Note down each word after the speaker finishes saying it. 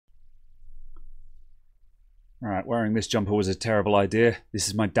Right, wearing this jumper was a terrible idea. This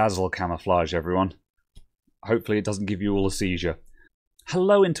is my Dazzle camouflage, everyone. Hopefully it doesn't give you all a seizure.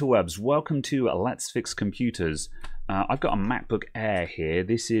 Hello interwebs, welcome to Let's Fix Computers. I've got a MacBook Air here.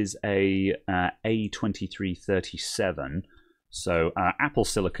 This is a A2337, so Apple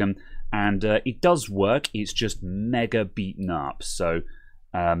Silicon, and it does work. It's just mega beaten up. So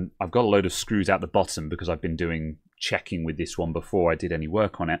I've got a load of screws out the bottom because I've been doing checking with this one before I did any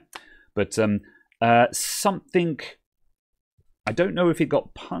work on it. But something, I don't know if it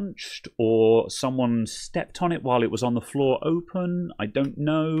got punched or someone stepped on it while it was on the floor open. I don't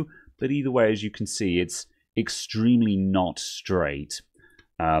know, but either way, as you can see, it's extremely not straight.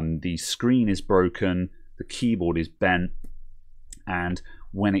 The screen is broken, the keyboard is bent, and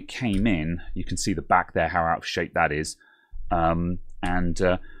when it came in, you can see the back there, how out of shape that is. When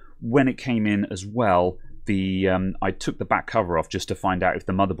it came in as well, I took the back cover off just to find out if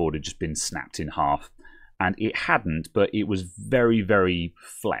the motherboard had just been snapped in half. And it hadn't, but it was very, very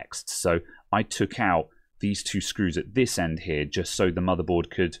flexed. So I took out these two screws at this end here just so the motherboard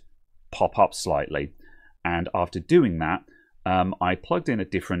could pop up slightly. And after doing that, I plugged in a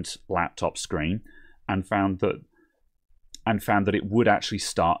different laptop screen and found that it would actually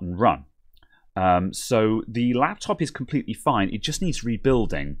start and run. So the laptop is completely fine. It just needs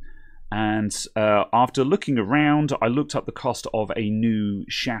rebuilding. And after looking around, I looked up the cost of a new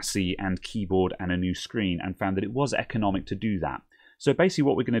chassis and keyboard and a new screen and found that it was economic to do that. So basically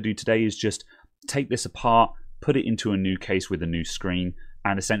what we're going to do today is just take this apart, put it into a new case with a new screen,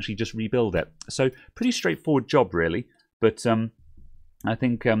 and essentially just rebuild it. So pretty straightforward job, really. But I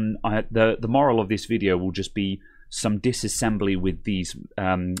think the moral of this video will just be some disassembly with these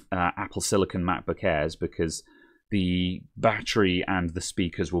Apple Silicon MacBook Airs, because the battery and the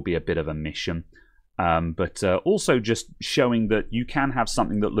speakers will be a bit of a mission. But also just showing that you can have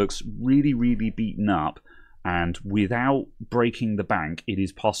something that looks really, really beaten up, and without breaking the bank, it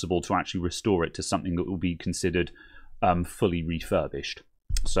is possible to actually restore it to something that will be considered fully refurbished.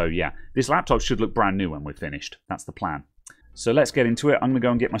 So yeah, this laptop should look brand new when we're finished. That's the plan. So let's get into it. I'm going to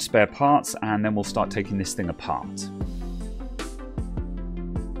go and get my spare parts, and then we'll start taking this thing apart.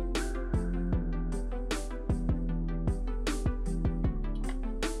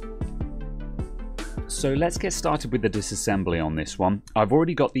 So let's get started with the disassembly on this one. I've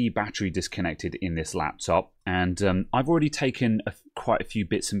already got the battery disconnected in this laptop, and I've already taken quite a few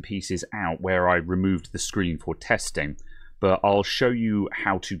bits and pieces out where I removed the screen for testing, but I'll show you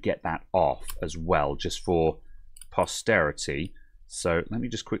how to get that off as well, just for posterity. So let me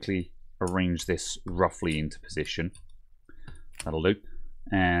just quickly arrange this roughly into position. That'll do.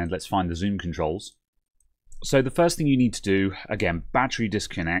 And let's find the zoom controls. So the first thing you need to do, again, battery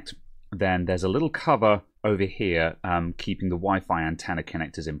disconnect. Then there's a little cover over here keeping the Wi-Fi antenna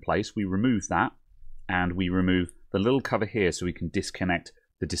connectors in place. We remove that, and we remove the little cover here so we can disconnect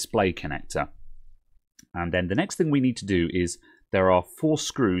the display connector. And then the next thing we need to do is there are 4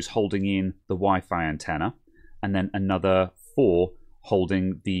 screws holding in the Wi-Fi antenna, and then another 4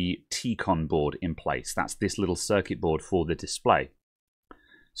 holding the T-Con board in place. That's this little circuit board for the display.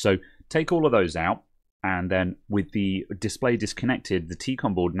 So take all of those out. And then with the display disconnected, the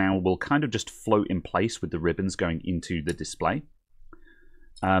T-Con board now will kind of just float in place with the ribbons going into the display.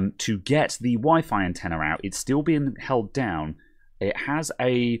 To get the Wi-Fi antenna out, it's still being held down. It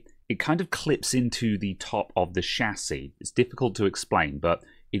kind of clips into the top of the chassis. It's difficult to explain, but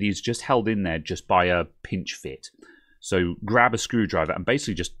it is just held in there just by a pinch fit. So grab a screwdriver and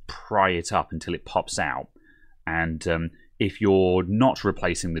basically just pry it up until it pops out. And if you're not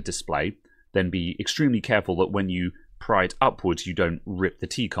replacing the display, then be extremely careful that when you pry it upwards, you don't rip the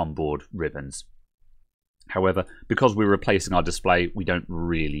T-Con board ribbons. However, because we're replacing our display, we don't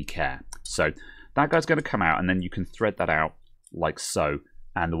really care. So that guy's going to come out, and then you can thread that out like so,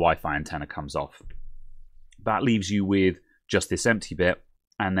 and the Wi-Fi antenna comes off. That leaves you with just this empty bit,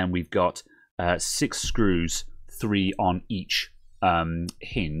 and then we've got 6 screws, 3 on each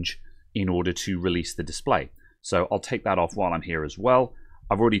hinge, in order to release the display. So I'll take that off while I'm here as well.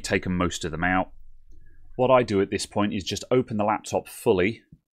 I've already taken most of them out. What I do at this point is just open the laptop fully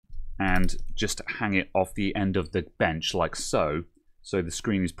and just hang it off the end of the bench like so. So the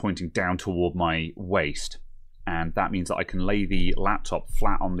screen is pointing down toward my waist. And that means that I can lay the laptop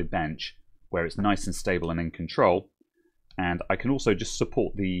flat on the bench where it's nice and stable and in control. And I can also just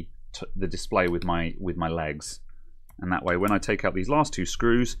support the display with my legs. And that way, when I take out these last 2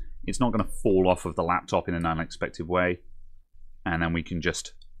 screws, it's not going to fall off of the laptop in an unexpected way. And then we can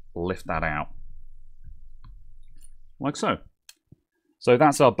just lift that out like so. So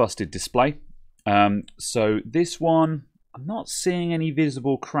that's our busted display. So this one, I'm not seeing any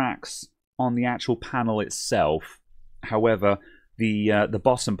visible cracks on the actual panel itself. However, the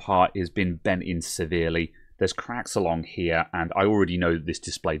bottom part has been bent in severely. There's cracks along here, and I already know that this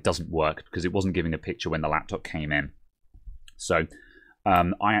display doesn't work because it wasn't giving a picture when the laptop came in. So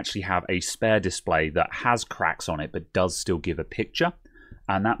I actually have a spare display that has cracks on it but does still give a picture,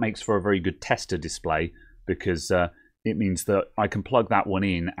 and that makes for a very good tester display because it means that I can plug that one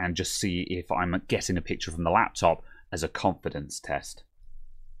in and just see if I'm getting a picture from the laptop as a confidence test.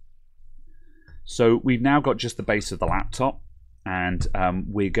 So we've now got just the base of the laptop, and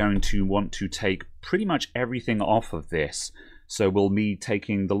we're going to want to take pretty much everything off of this. So we'll be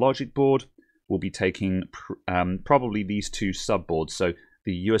taking the logic board, we'll be taking probably these two subboards, so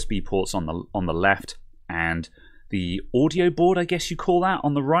the USB ports on the left and the audio board, I guess you call that,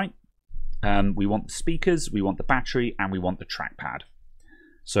 on the right. We want the speakers, we want the battery, and we want the trackpad.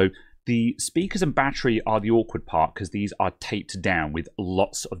 So the speakers and battery are the awkward part because these are taped down with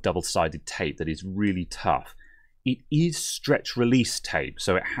lots of double-sided tape that is really tough. It is stretch release tape,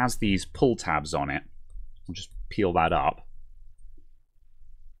 so it has these pull tabs on it. I'll just peel that up.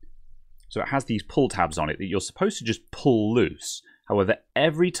 So it has these pull tabs on it that you're supposed to just pull loose. However,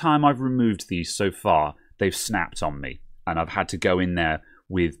 every time I've removed these so far, they've snapped on me, and I've had to go in there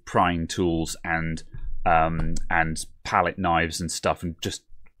with prying tools and palette knives and stuff and just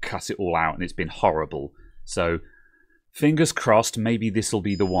cut it all out, and it's been horrible. So fingers crossed, maybe this will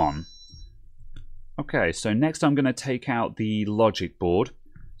be the one. Okay, so next I'm going to take out the logic board.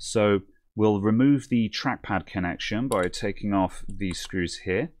 So we'll remove the trackpad connection by taking off these screws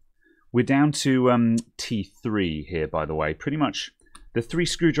here. We're down to T3 here, by the way. Pretty much the 3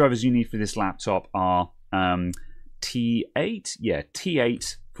 screwdrivers you need for this laptop are T8, yeah,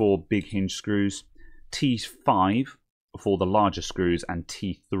 T8 for big hinge screws, T5 for the larger screws, and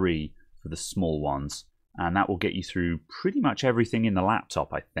T3 for the small ones. And that will get you through pretty much everything in the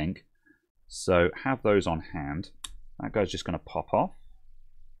laptop, I think. So have those on hand. That guy's just going to pop off.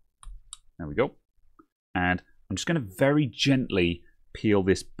 There we go. And I'm just going to very gently peel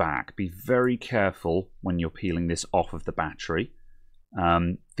this back. Be very careful when you're peeling this off of the battery.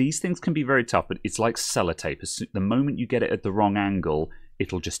 These things can be very tough, but it's like sellotape. The moment you get it at the wrong angle,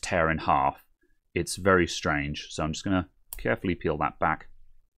 it'll just tear in half. It's very strange. So I'm just going to carefully peel that back.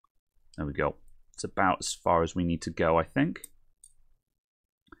 There we go. It's about as far as we need to go, I think.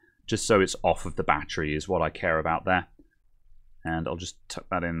 Just so it's off of the battery is what I care about there. And I'll just tuck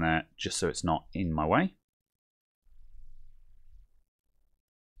that in there just so it's not in my way.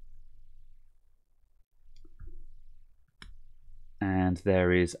 And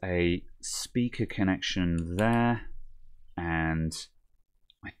there is a speaker connection there. And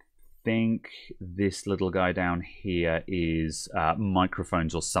I think this little guy down here is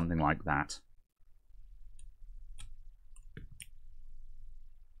microphones or something like that.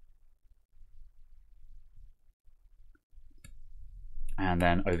 And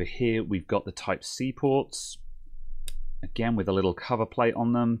then over here we've got the Type-C ports, again with a little cover plate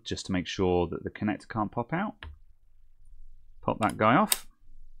on them just to make sure that the connector can't pop out. Pop that guy off.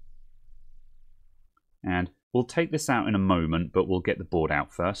 And we'll take this out in a moment, but we'll get the board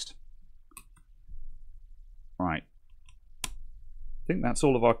out first. Right. I think that's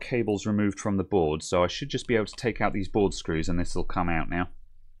all of our cables removed from the board, so I should just be able to take out these board screws and this will come out now.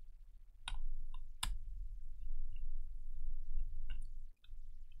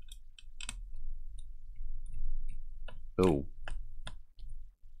 Oh,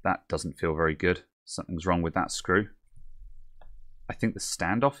 that doesn't feel very good. Something's wrong with that screw. I think the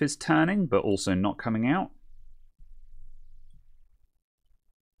standoff is turning, but also not coming out.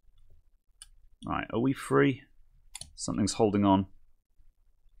 Right, are we free? Something's holding on.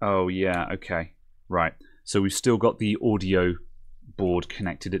 Oh yeah, okay. Right, so we've still got the audio board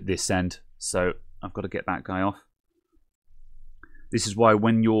connected at this end, so I've got to get that guy off. This is why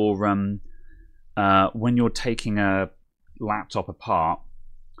when you're taking a laptop apart,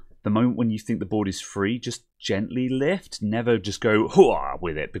 the moment when you think the board is free, just gently lift. Never just go hooah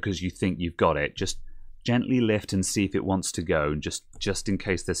with it because you think you've got it. Just gently lift and see if it wants to go, just in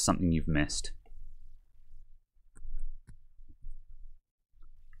case there's something you've missed.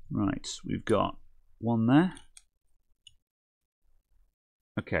 Right, we've got one there.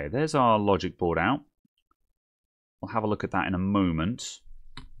 Okay, there's our logic board out. We'll have a look at that in a moment.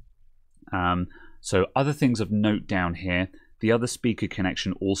 So other things of note down here, the other speaker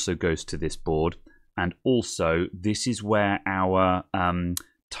connection also goes to this board, and also this is where our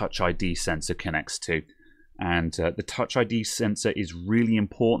Touch ID sensor connects to. And the Touch ID sensor is really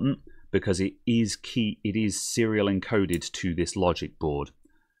important because it is serial encoded to this logic board.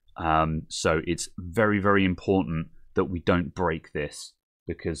 So it's very, very important that we don't break this.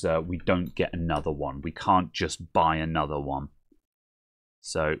 because we don't get another one. We can't just buy another one.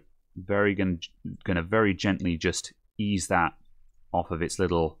 So gonna very gently just ease that off of its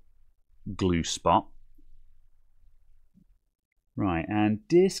little glue spot. Right, and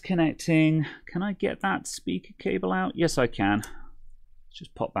disconnecting. Can I get that speaker cable out? Yes, I can. Let's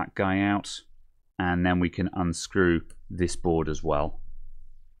just pop that guy out, and then we can unscrew this board as well.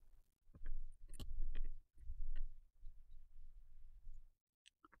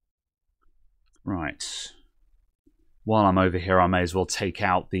 Right. While I'm over here, I may as well take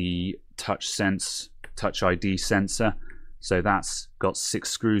out the Touch ID sensor. So that's got 6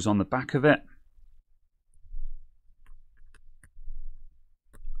 screws on the back of it.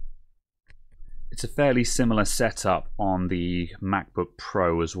 It's a fairly similar setup on the MacBook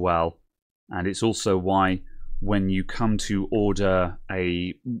Pro as well. And it's also why when you come to order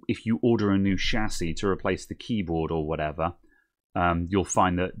if you order a new chassis to replace the keyboard or whatever, you'll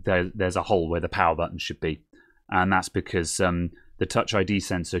find that there's a hole where the power button should be. And that's because the Touch ID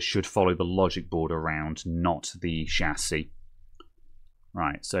sensor should follow the logic board around, not the chassis.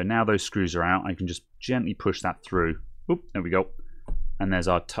 Right, so now those screws are out, I can just gently push that through. Oop, there we go. And there's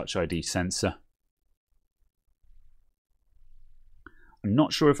our Touch ID sensor. I'm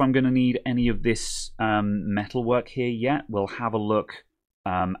not sure if I'm going to need any of this metal work here yet. We'll have a look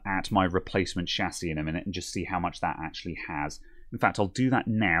at my replacement chassis in a minute and just see how much that actually has. In fact, I'll do that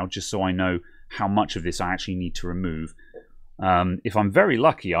now just so I know how much of this I actually need to remove. If I'm very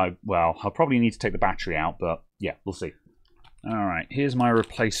lucky, I'll probably need to take the battery out, but yeah, we'll see. Alright, here's my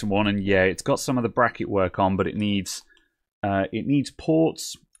replacement one, and yeah, it's got some of the bracket work on, but it needs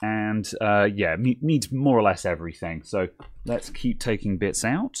ports, and yeah, it needs more or less everything. So let's keep taking bits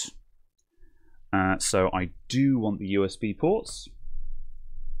out. So I do want the USB ports.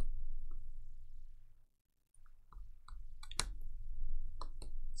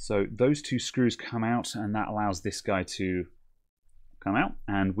 So those 2 screws come out, and that allows this guy to come out,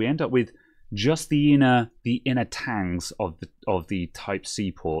 and we end up with just the inner tangs of the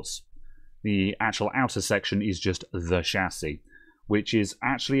Type-C ports. The actual outer section is just the chassis, which is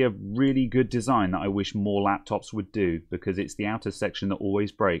actually a really good design that I wish more laptops would do, because it's the outer section that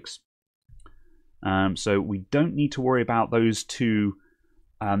always breaks. So we don't need to worry about those 2.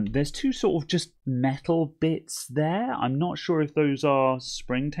 There's 2 sort of just metal bits there. I'm not sure if those are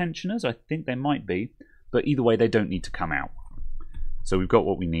spring tensioners. I think they might be, but either way, they don't need to come out. So we've got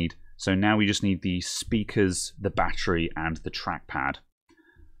what we need. So now we just need the speakers, the battery, and the trackpad.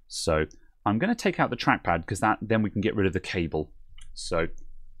 So I'm going to take out the trackpad because then we can get rid of the cable. So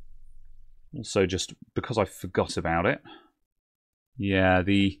also just because I forgot about it. Yeah,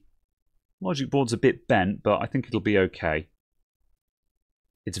 the logic board's a bit bent, but I think it'll be okay.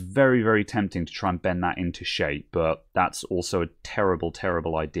 It's very, very tempting to try and bend that into shape, but that's also a terrible,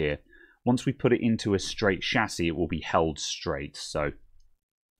 terrible idea. Once we put it into a straight chassis, it will be held straight, so...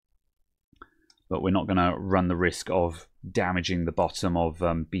 But we're not going to run the risk of damaging the bottom of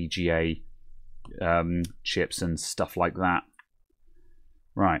BGA chips and stuff like that.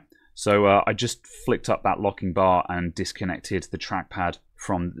 Right, so I just flicked up that locking bar and disconnected the trackpad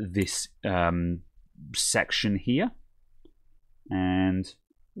from this section here. And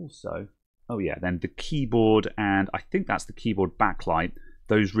also, oh yeah, then the keyboard, and I think that's the keyboard backlight.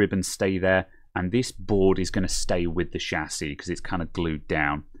 Those ribbons stay there, and this board is going to stay with the chassis because it's kind of glued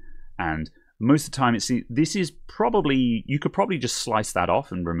down. And most of the time, this is probably, you could probably just slice that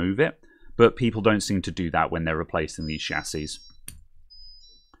off and remove it, but people don't seem to do that when they're replacing these chassis.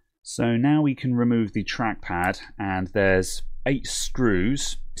 So now we can remove the trackpad, and there's 8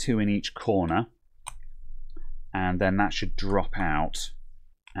 screws, 2 in each corner, and then that should drop out.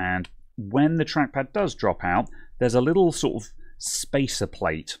 And when the trackpad does drop out, there's a little sort of spacer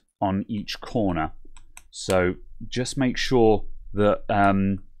plate on each corner. So just make sure that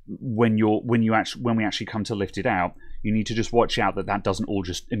when we actually come to lift it out, you need to just watch out that that doesn't all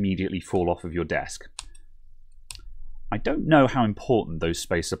just immediately fall off of your desk. I don't know how important those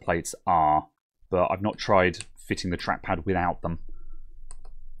spacer plates are, but I've not tried fitting the trackpad without them.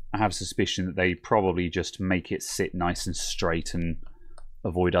 I have a suspicion that they probably just make it sit nice and straight and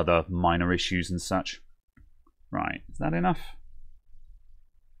avoid other minor issues and such. Right, is that enough?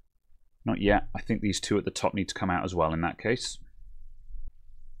 Not yet. I think these 2 at the top need to come out as well in that case.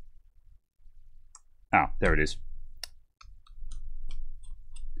 Ah, there it is.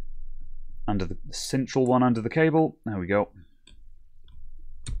 Under the central one under the cable. There we go.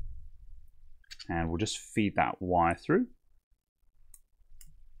 And we'll just feed that wire through.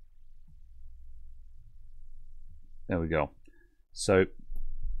 There we go. So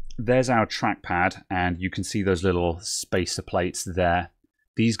there's our trackpad, and you can see those little spacer plates there.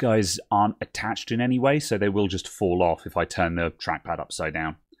 These guys aren't attached in any way, so they will just fall off if I turn the trackpad upside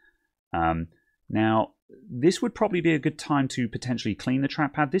down. Now, this would probably be a good time to potentially clean the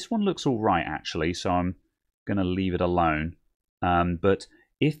trackpad. This one looks all right, actually, so I'm going to leave it alone. But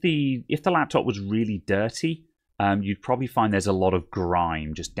if the laptop was really dirty, you'd probably find there's a lot of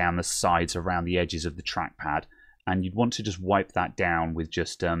grime just down the sides around the edges of the trackpad, and you'd want to just wipe that down with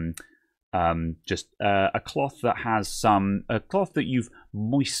just a cloth that has a cloth that you've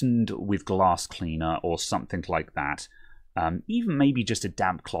moistened with glass cleaner or something like that. Even maybe just a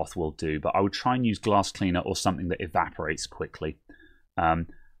damp cloth will do, but I would try and use glass cleaner or something that evaporates quickly.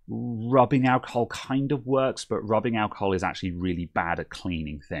 Rubbing alcohol kind of works, but rubbing alcohol is actually really bad at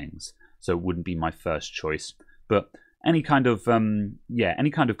cleaning things, so it wouldn't be my first choice. But any kind of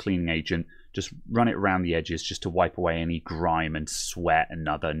cleaning agent, just run it around the edges just to wipe away any grime and sweat and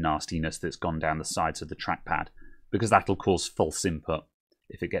other nastiness that's gone down the sides of the trackpad, because that'll cause false input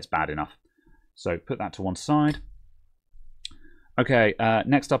if it gets bad enough. So put that to one side. Okay,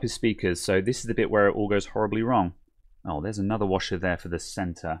 next up is speakers. So this is the bit where it all goes horribly wrong. Oh, there's another washer there for the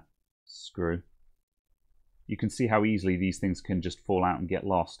center screw. You can see how easily these things can just fall out and get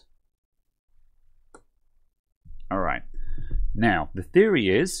lost. All right. Now, the theory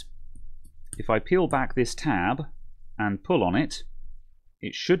is, if I peel back this tab and pull on it,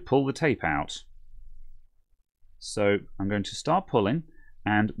 it should pull the tape out. So I'm going to start pulling,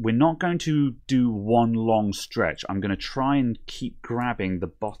 and we're not going to do one long stretch. I'm going to try and keep grabbing the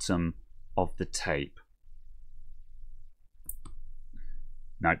bottom of the tape.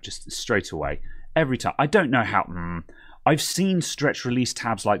 No, just straight away. Every time. I don't know how... I've seen stretch release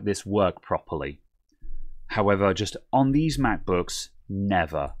tabs like this work properly. However, just on these MacBooks,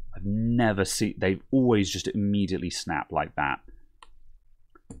 never. I've never seen... They've always just immediately snap like that.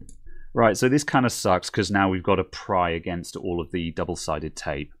 Right, so this kind of sucks because now we've got to pry against all of the double-sided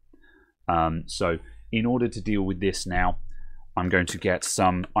tape. So in order to deal with this now, I'm going to get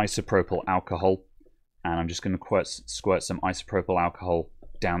some isopropyl alcohol, and I'm just going to squirt some isopropyl alcohol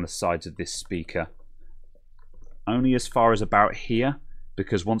down the sides of this speaker. Only as far as about here,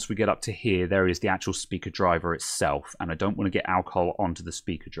 because once we get up to here, there is the actual speaker driver itself, and I don't want to get alcohol onto the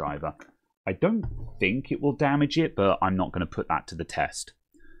speaker driver. I don't think it will damage it, but I'm not going to put that to the test,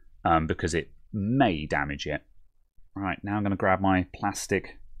 because it may damage it. Right, now I'm going to grab my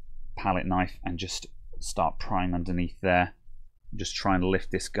plastic palette knife and just start prying underneath there. Just try and lift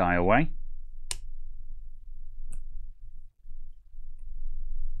this guy away.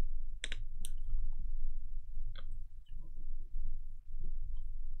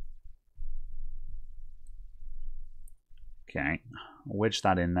 Okay, I'll wedge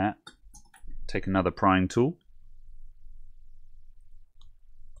that in there. Take another prying tool.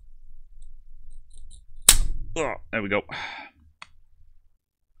 Oh, there we go.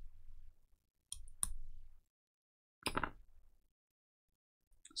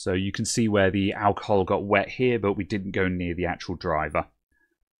 So you can see where the alcohol got wet here, but we didn't go near the actual driver.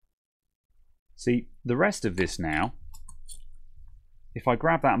 See, the rest of this now, if I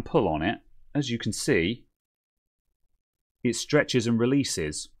grab that and pull on it, as you can see, it stretches and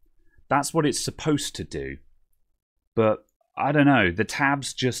releases. That's what it's supposed to do. But I don't know, the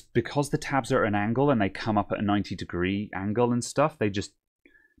tabs just, because the tabs are at an angle and they come up at a 90-degree angle and stuff, they just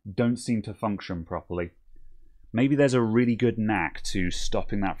don't seem to function properly. Maybe there's a really good knack to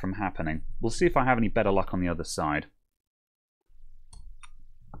stopping that from happening. We'll see if I have any better luck on the other side.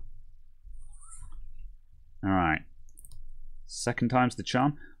 Alright. Second time's the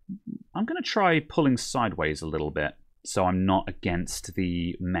charm. I'm going to try pulling sideways a little bit, so I'm not against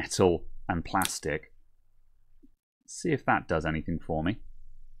the metal and plastic. See if that does anything for me.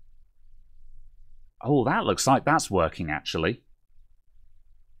 Oh, that looks like that's working, actually.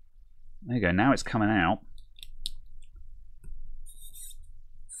 There you go, now it's coming out.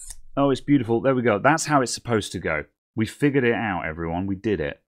 Oh, it's beautiful. There we go. That's how it's supposed to go. We figured it out, everyone. We did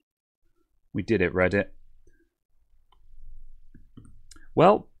it. We did it, Reddit.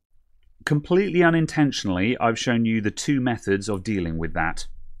 Well, completely unintentionally, I've shown you the two methods of dealing with that.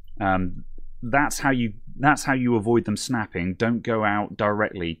 That's how you avoid them snapping. Don't go out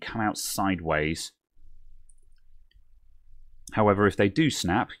directly. Come out sideways. However, if they do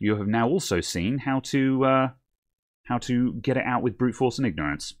snap, you have now also seen how to get it out with brute force and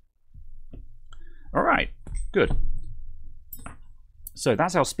ignorance. All right, good. So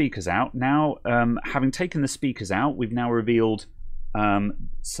that's our speakers out. Now, having taken the speakers out, we've now revealed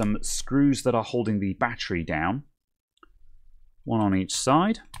some screws that are holding the battery down. One on each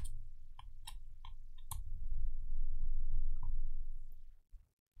side.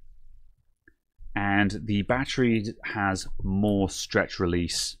 And and the battery has more stretch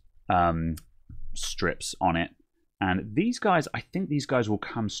release strips on it. And these guys, I think these guys will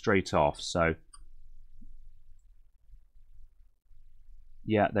come straight off. So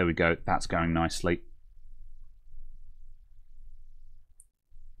yeah, there we go. That's going nicely.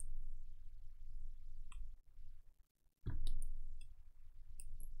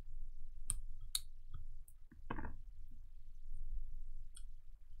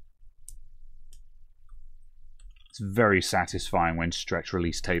 It's very satisfying when stretch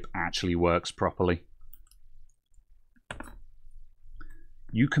release tape actually works properly.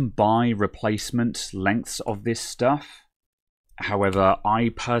 You can buy replacement lengths of this stuff. However, I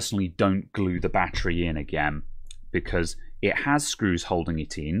personally don't glue the battery in again because it has screws holding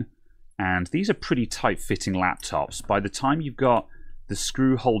it in, and these are pretty tight-fitting laptops. By the time you've got the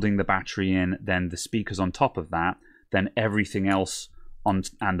screw holding the battery in, then the speakers on top of that, then everything else on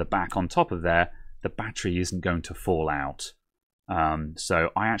and the back on top of there, the battery isn't going to fall out. So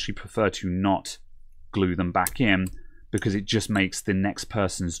I actually prefer to not glue them back in because it just makes the next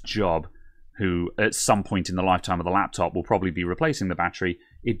person's job, who at some point in the lifetime of the laptop will probably be replacing the battery,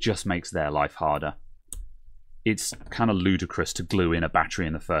 it just makes their life harder. It's kind of ludicrous to glue in a battery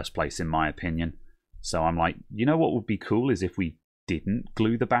in the first place, in my opinion. So I'm like, you know what would be cool is if we didn't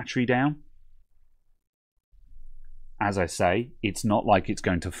glue the battery down. As I say, it's not like it's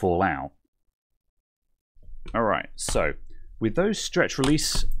going to fall out. Alright, so with those stretch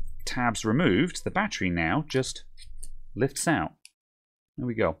release tabs removed, the battery now just lifts out. There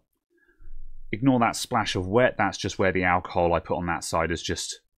we go. Ignore that splash of wet, that's just where the alcohol I put on that side has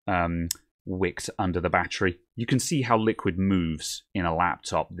just wicked under the battery. You can see how liquid moves in a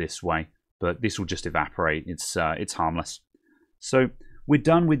laptop this way, but this will just evaporate. It's harmless. So we're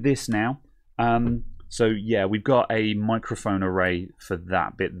done with this now. So yeah, we've got a microphone array for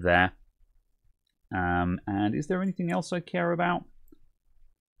that bit there. And is there anything else I care about?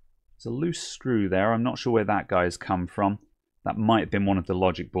 There's a loose screw there. I'm not sure where that guy's come from. That might have been one of the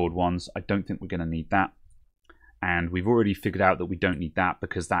logic board ones. I don't think we're going to need that. And we've already figured out that we don't need that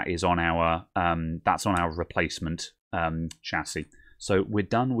because that is on our that's on our replacement chassis. So we're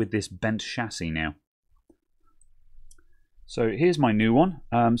done with this bent chassis now. So here's my new one.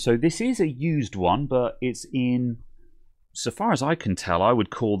 So this is a used one, but it's in, so far as I can tell, I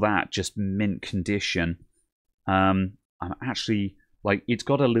would call that just mint condition. I'm actually, like, it's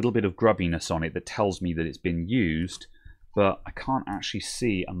got a little bit of grubbiness on it that tells me that it's been used, but I can't actually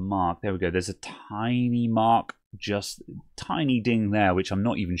see a mark. There we go. There's a tiny mark, just tiny ding there, which I'm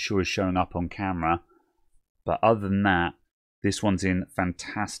not even sure is showing up on camera. But other than that, this one's in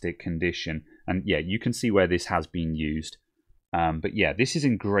fantastic condition. And yeah, you can see where this has been used. But yeah, this is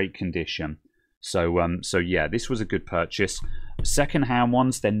in great condition. So yeah, this was a good purchase. Second-hand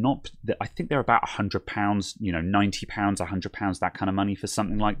ones, they're not, I think they're about £100, you know, £90, £100, that kind of money for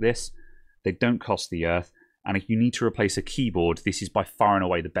something like this. They don't cost the earth. And if you need to replace a keyboard, this is by far and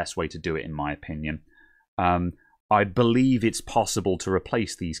away the best way to do it, in my opinion. I believe it's possible to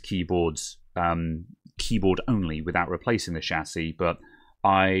replace these keyboards keyboard only without replacing the chassis, but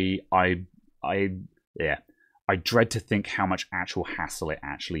I dread to think how much actual hassle it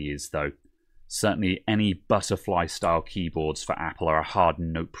actually is, though. Certainly, any butterfly-style keyboards for Apple are a hard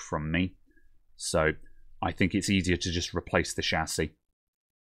nope from me. So I think it's easier to just replace the chassis.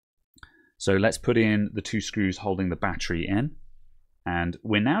 So let's put in the two screws holding the battery in. And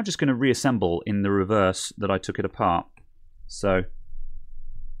we're now just going to reassemble in the reverse that I took it apart. So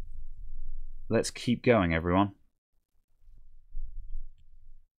let's keep going, everyone.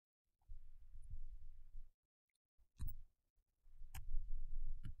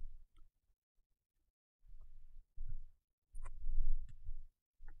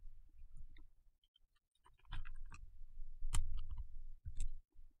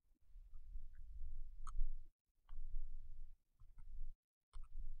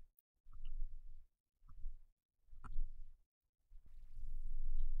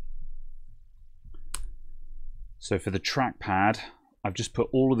 So for the trackpad, I've just put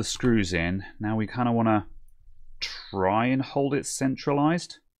all of the screws in. Now we kind of want to try and hold it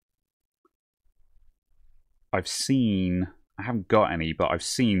centralized. I haven't got any, but I've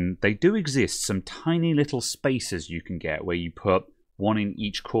seen, they do exist, some tiny little spaces you can get where you put one in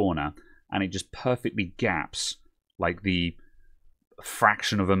each corner and it just perfectly gaps, like the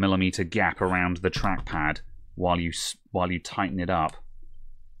fraction of a millimeter gap around the trackpad while you tighten it up.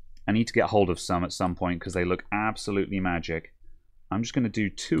 I need to get hold of some at some point because they look absolutely magic. I'm just going to do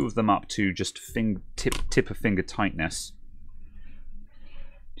two of them up to just tip of finger tightness.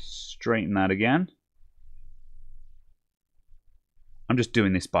 Straighten that again. I'm just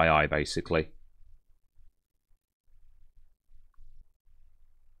doing this by eye, basically.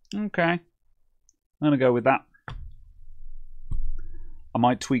 Okay, I'm going to go with that. I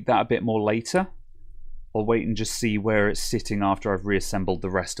might tweak that a bit more later. I'll wait and just see where it's sitting after I've reassembled the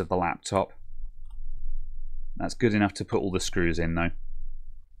rest of the laptop. That's good enough to put all the screws in though.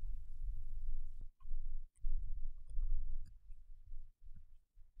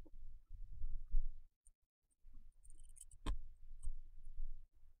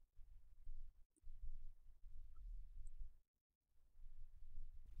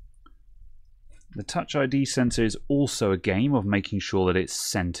 The Touch ID sensor is also a game of making sure that it's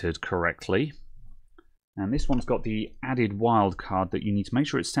centered correctly. And this one's got the added wildcard that you need to make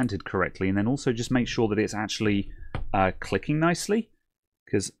sure it's centered correctly, and then also just make sure that it's actually clicking nicely.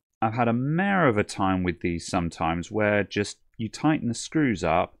 Because I've had a mare of a time with these sometimes where just you tighten the screws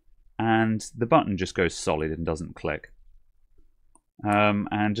up and the button just goes solid and doesn't click.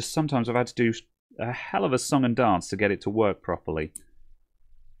 And just sometimes I've had to do a hell of a song and dance to get it to work properly.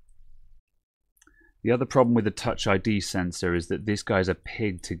 The other problem with the Touch ID sensor is that this guy's a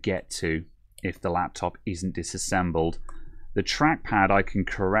pig to get to if the laptop isn't disassembled. The trackpad, I can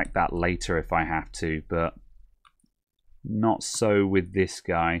correct that later if I have to, but not so with this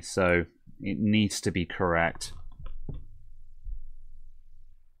guy, so it needs to be correct.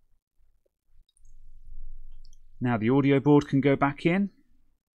 Now the audio board can go back in.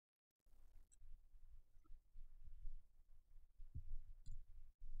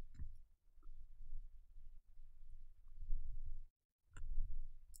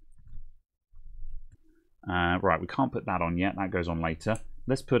 Right, we can't put that on yet, that goes on later.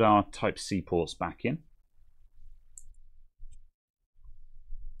 Let's put our Type-C ports back in.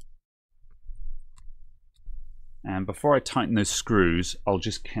 And before I tighten those screws, I'll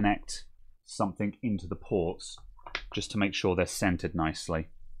just connect something into the ports just to make sure they're centered nicely.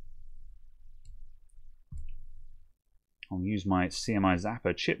 I'll use my CMI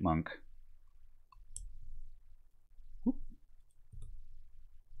Zapper Chipmunk.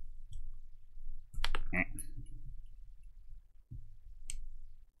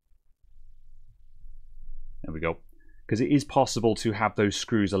 There we go. Because it is possible to have those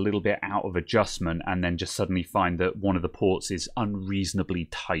screws a little bit out of adjustment and then just suddenly find that one of the ports is unreasonably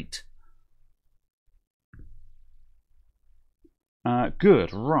tight.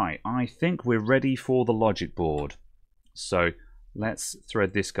 Good, right. I think we're ready for the logic board. So let's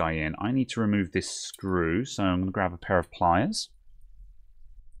thread this guy in. I need to remove this screw, so I'm going to grab a pair of pliers.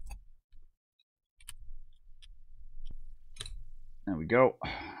 There we go.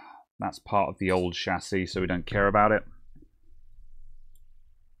 That's part of the old chassis, so we don't care about it.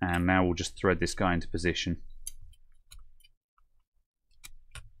 And now we'll just thread this guy into position.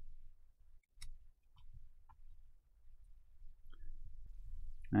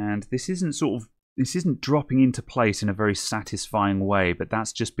 And this isn't dropping into place in a very satisfying way, but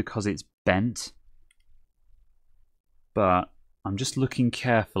that's just because it's bent. But I'm just looking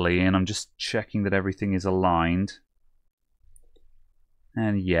carefully and I'm just checking that everything is aligned.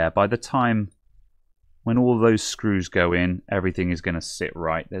 And yeah, by the time when all those screws go in, everything is going to sit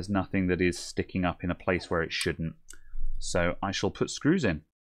right. There's nothing that is sticking up in a place where it shouldn't. So I shall put screws in.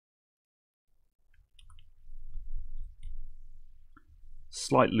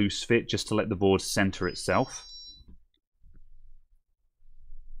 Slight loose fit just to let the board center itself.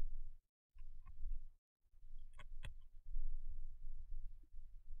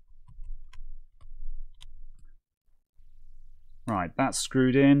 Right, that's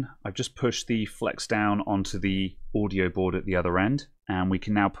screwed in. I've just pushed the flex down onto the audio board at the other end, and we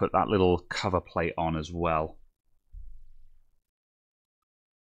can now put that little cover plate on as well.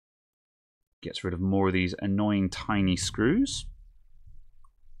 Gets rid of more of these annoying tiny screws.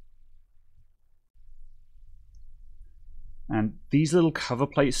 And these little cover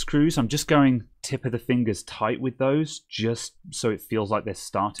plate screws, I'm just going tip of the fingers tight with those, just so it feels like they're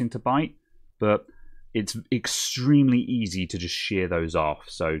starting to bite. But it's extremely easy to just shear those off,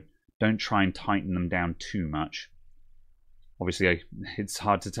 so don't try and tighten them down too much. Obviously, it's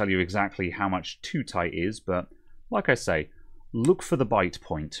hard to tell you exactly how much too tight is, but like I say, look for the bite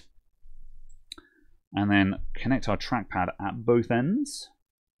point. And then connect our trackpad at both ends.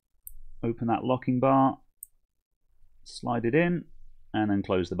 Open that locking bar, slide it in, and then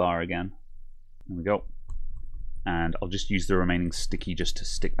close the bar again. There we go. And I'll just use the remaining sticky just to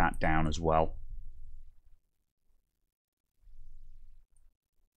stick that down as well.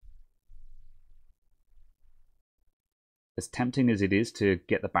 As tempting as it is to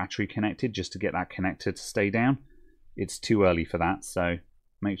get the battery connected, just to get that connector to stay down, it's too early for that, so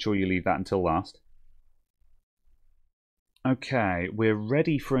make sure you leave that until last. Okay, we're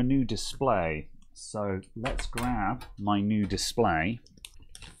ready for a new display. So let's grab my new display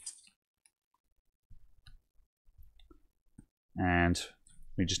And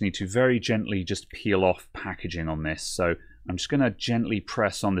we just need to very gently just peel off packaging on this. So I'm just going to gently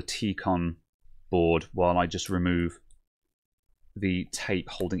press on the T-con board while I just remove the tape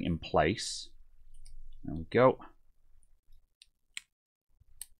holding in place. There we go.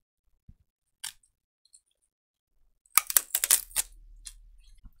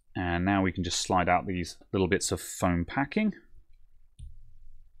 And now we can just slide out these little bits of foam packing.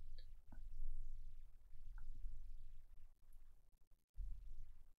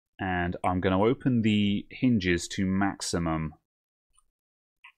 And I'm going to open the hinges to maximum,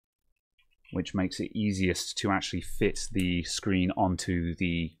 which makes it easiest to actually fit the screen onto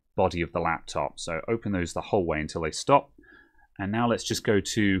the body of the laptop. So open those the whole way until they stop. And now let's just go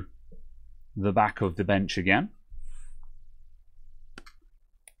to the back of the bench again.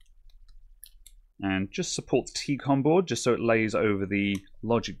 And just support the T-con board just so it lays over the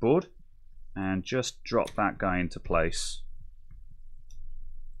logic board. And just drop that guy into place.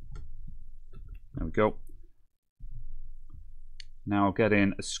 There we go. Now I'll get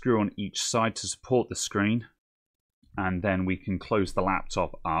in a screw on each side to support the screen. And then we can close the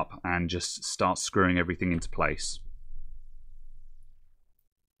laptop up and just start screwing everything into place.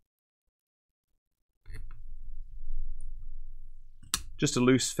 Just a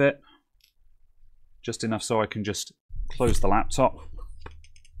loose fit. Just enough so I can just close the laptop.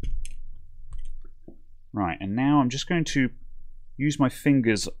 Right, and now I'm just going to use my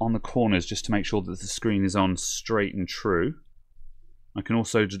fingers on the corners just to make sure that the screen is on straight and true. I can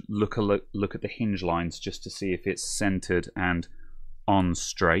also look at the hinge lines just to see if it's centered and on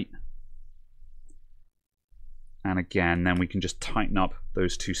straight. And again, then we can just tighten up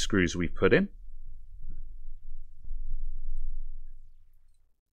those two screws we've put in.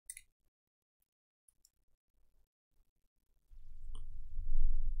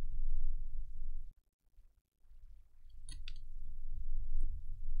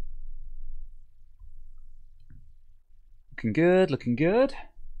 Looking good, looking good.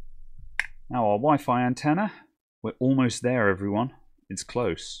 Now our Wi-Fi antenna. We're almost there, everyone. It's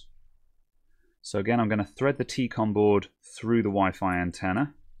close. So again, I'm going to thread the T-con board through the Wi-Fi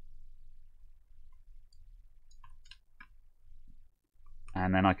antenna.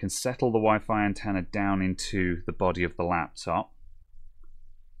 And then I can settle the Wi-Fi antenna down into the body of the laptop.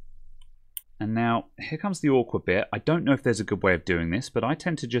 And now, here comes the awkward bit. I don't know if there's a good way of doing this, but I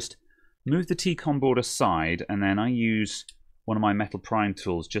tend to just move the T-con board aside, and then I use one of my metal prime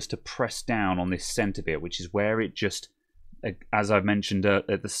tools just to press down on this center bit, which is where it just, as I've mentioned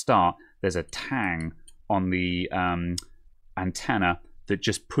at the start, there's a tang on the antenna that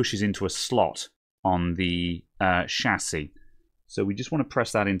just pushes into a slot on the chassis. So we just want to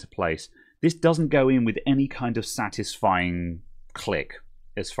press that into place. This doesn't go in with any kind of satisfying click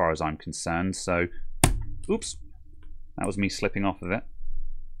as far as I'm concerned. So, oops, that was me slipping off of it.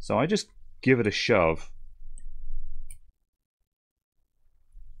 So I just give it a shove.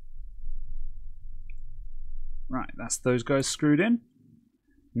 Right, that's those guys screwed in.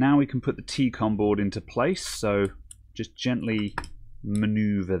 Now we can put the T-con board into place. So just gently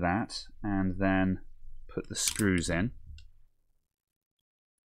maneuver that and then put the screws in.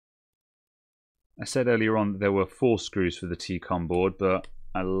 I said earlier on that there were 4 screws for the T-con board, but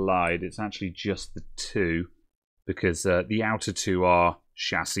I lied. It's actually just the 2 because the outer 2 are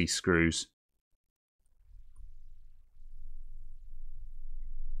chassis screws.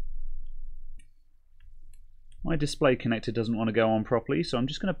 My display connector doesn't want to go on properly, so I'm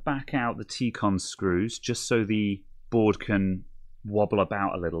just going to back out the T-con screws just so the board can wobble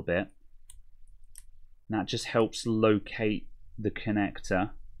about a little bit. And that just helps locate the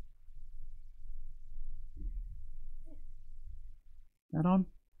connector. That on?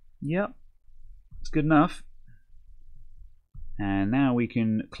 Yep. It's good enough. And now we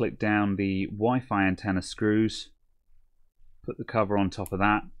can click down the Wi-Fi antenna screws, put the cover on top of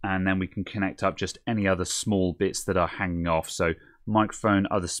that, and then we can connect up just any other small bits that are hanging off. So microphone,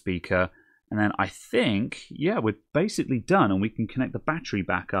 other speaker, and then I think, yeah, we're basically done, and we can connect the battery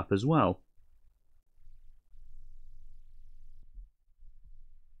back up as well.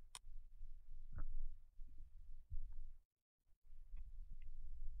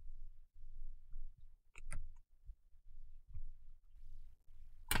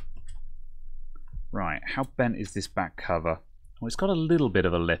 Right, how bent is this back cover? Well, it's got a little bit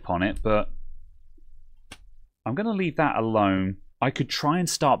of a lip on it, but I'm going to leave that alone. I could try and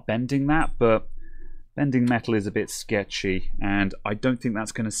start bending that, but bending metal is a bit sketchy, and I don't think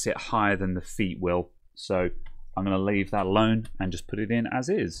that's going to sit higher than the feet will. So I'm going to leave that alone and just put it in as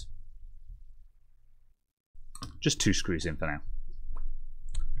is. Just 2 screws in for now.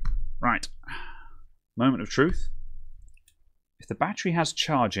 Right, moment of truth. If the battery has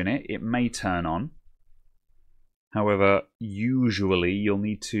charge in it, it may turn on. However, usually you'll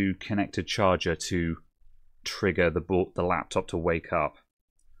need to connect a charger to trigger the laptop to wake up.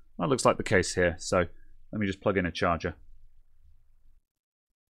 That looks like the case here, so let me just plug in a charger.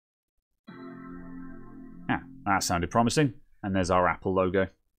 Ah, that sounded promising. And there's our Apple logo.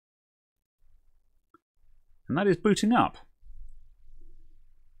 And that is booting up.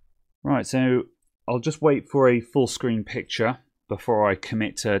 Right, so I'll just wait for a full screen picture before I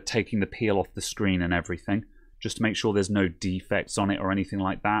commit to taking the peel off the screen and everything, just to make sure there's no defects on it or anything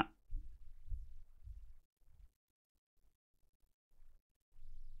like that.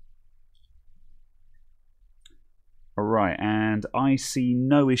 Alright, and I see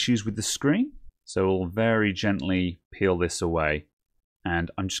no issues with the screen, so we'll very gently peel this away.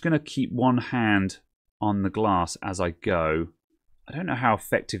 And I'm just going to keep one hand on the glass as I go. I don't know how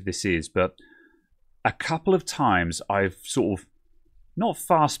effective this is, but a couple of times I've sort of, not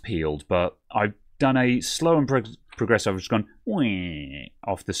fast peeled, but I've done a slow and progressive. I've just gone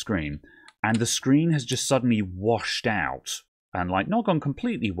off the screen, and the screen has just suddenly washed out and like not gone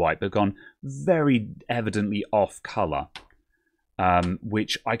completely white, but gone very evidently off color,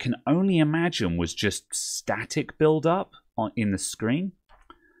 which I can only imagine was just static build-up in the screen.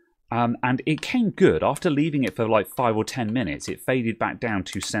 And it came good. After leaving it for like 5 or 10 minutes, it faded back down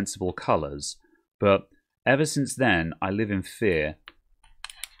to sensible colors. But ever since then, I live in fear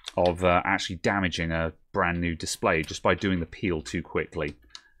of actually damaging a brand new display just by doing the peel too quickly.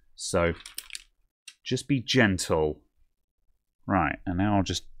 So just be gentle. Right, and now I'll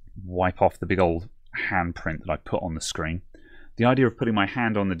just wipe off the big old handprint that I put on the screen. The idea of putting my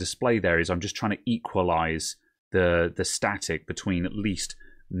hand on the display there is I'm just trying to equalize the static between at least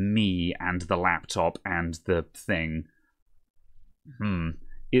me and the laptop and the thing.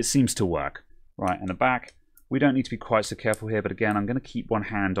 It seems to work. Right, and the back, we don't need to be quite so careful here, but again, I'm going to keep one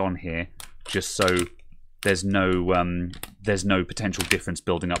hand on here just so there's no potential difference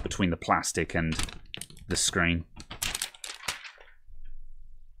building up between the plastic and the screen.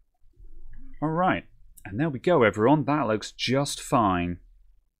 All right, and there we go, everyone. That looks just fine.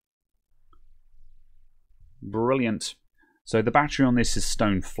 Brilliant. So the battery on this is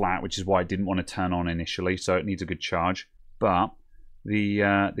stone flat, which is why I didn't want to turn on initially, so it needs a good charge. But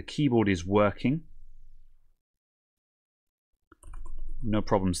the keyboard is working. No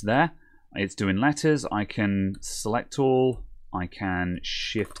problems there. It's doing letters. I can select all. I can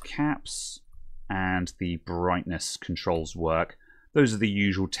shift caps, and the brightness controls work. Those are the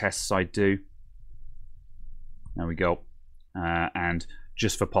usual tests I do. There we go. And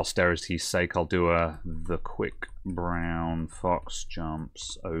just for posterity's sake, I'll do the quick brown fox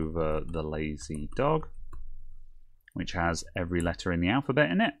jumps over the lazy dog, which has every letter in the alphabet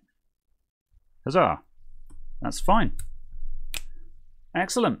in it. Huzzah! That's fine.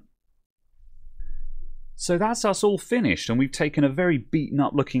 Excellent. So that's us all finished, and we've taken a very beaten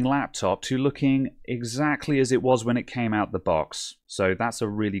up looking laptop to looking exactly as it was when it came out the box. So that's a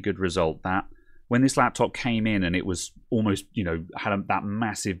really good result. That when this laptop came in and it was almost, you know, had that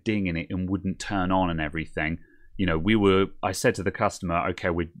massive ding in it and wouldn't turn on and everything, you know, I said to the customer, okay,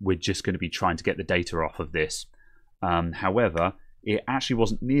 we're just going to be trying to get the data off of this. However, it actually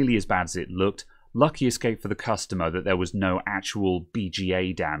wasn't nearly as bad as it looked. Lucky escape for the customer that there was no actual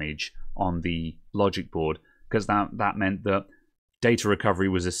BGA damage on the logic board, because that meant that data recovery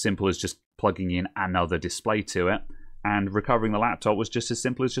was as simple as just plugging in another display to it, and recovering the laptop was just as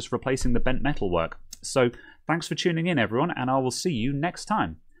simple as just replacing the bent metalwork. So thanks for tuning in, everyone, and I will see you next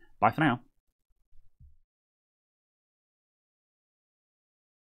time. Bye for now.